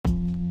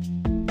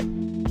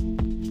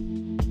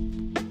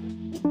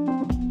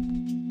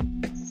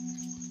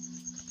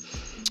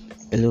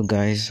Hello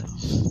guys,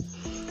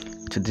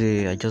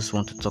 today I just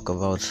want to talk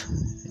about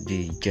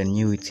the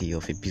genuinity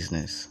of a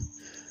business.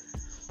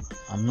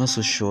 I'm not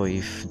so sure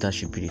if that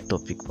should be the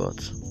topic,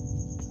 but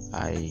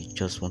I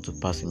just want to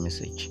pass a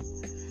message.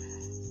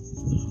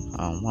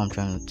 What I'm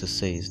trying to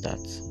say is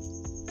that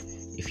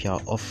if you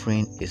are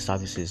offering a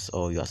services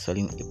or you are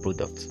selling a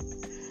product,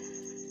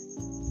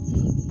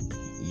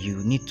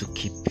 you need to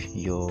keep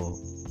your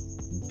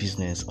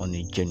business on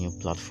a genuine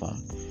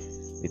platform,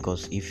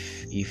 because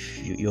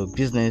if your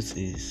business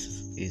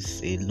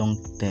is a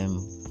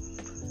long-term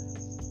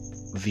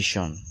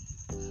vision,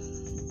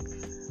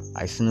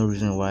 I see no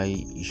reason why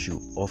you should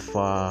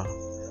offer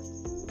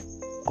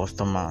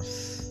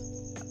customers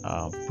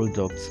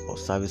products or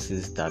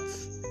services that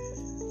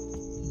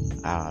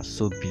are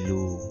so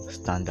below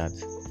standard.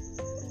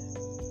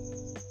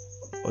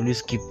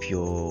 Always keep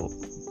your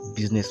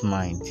business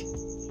mind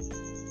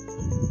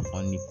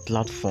on a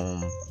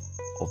platform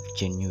of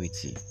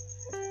genuinity,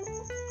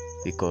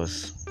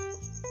 because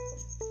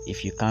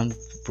if you can't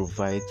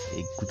provide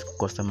a good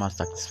customer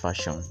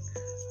satisfaction,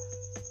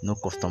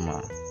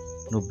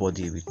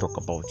 nobody will talk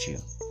about you.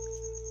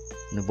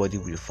 Nobody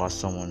will refer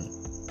someone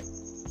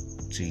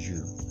to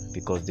you,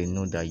 because they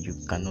know that you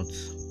cannot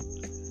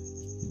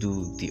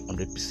do the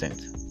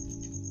 100%.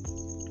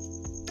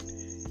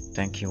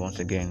 Thank you once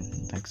again.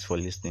 Thanks for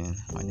listening.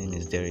 My name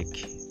is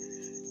Derek.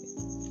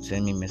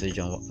 Send me a message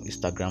on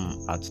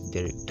Instagram at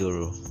Derek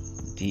Dolro,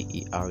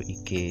 DerekDolro,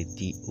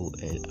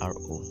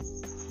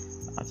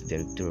 at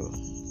Derek Dolro.